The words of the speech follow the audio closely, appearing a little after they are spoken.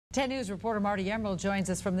10 News reporter Marty Emerald joins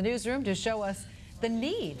us from the newsroom to show us the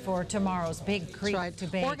need for tomorrow's Big Creek to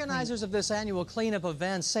Bay. Organizers of this annual cleanup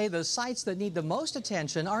event say the sites that need the most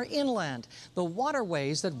attention are inland, the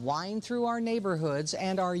waterways that wind through our neighborhoods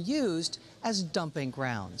and are used as dumping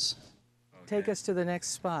grounds. Okay. Take us to the next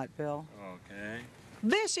spot, Bill. Okay.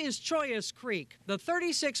 This is Chollas Creek. The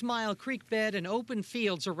 36-mile creek bed and open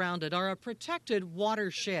fields around it are a protected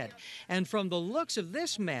watershed. And from the looks of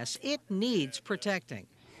this mess, it needs protecting.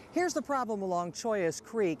 Here's the problem along Chollas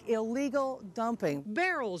Creek: illegal dumping.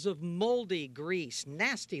 Barrels of moldy grease,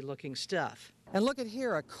 nasty-looking stuff. And look at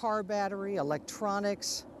here, a car battery,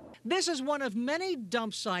 electronics. This is one of many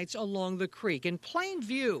dump sites along the creek in plain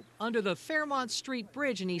view under the Fairmont Street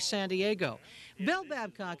Bridge in East San Diego. Bill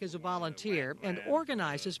Babcock is a volunteer and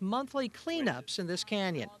organizes monthly cleanups in this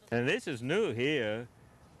canyon. And this is new here.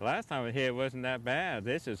 Last time I was here, it wasn't that bad.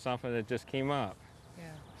 This is something that just came up. Yeah.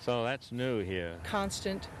 So that's new here.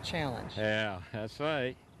 Constant challenge. Yeah, that's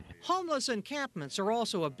right. Homeless encampments are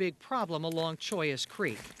also a big problem along Chollas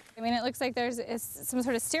Creek. I mean, it looks like there's some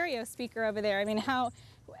sort of stereo speaker over there. I mean, how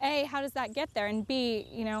does that get there? And B,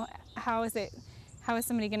 you know, how is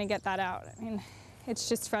somebody going to get that out? I mean, it's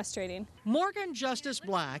just frustrating. Morgan Justice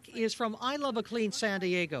Black is from I Love a Clean San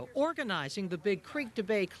Diego, organizing the Big Creek to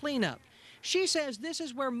Bay cleanup. She says this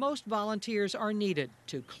is where most volunteers are needed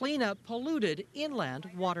to clean up polluted inland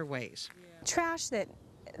waterways. Trash that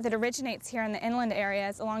originates here in the inland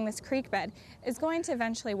areas along this creek bed is going to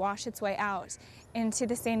eventually wash its way out into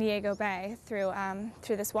the San Diego Bay through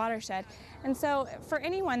this watershed. And so for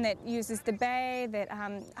anyone that uses the bay, that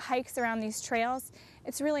hikes around these trails,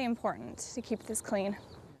 it's really important to keep this clean.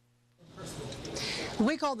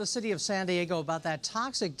 We called the city of San Diego about that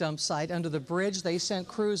toxic dump site under the bridge. They sent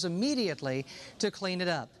crews immediately to clean it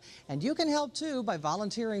up. And you can help too by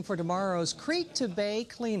volunteering for tomorrow's Creek to Bay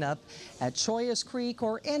cleanup at Chollas Creek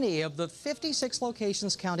or any of the 56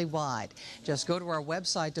 locations countywide. Just go to our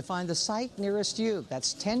website to find the site nearest you.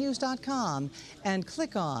 That's 10news.com and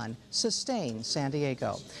click on Sustain San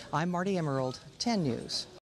Diego. I'm Marty Emerald, 10 News.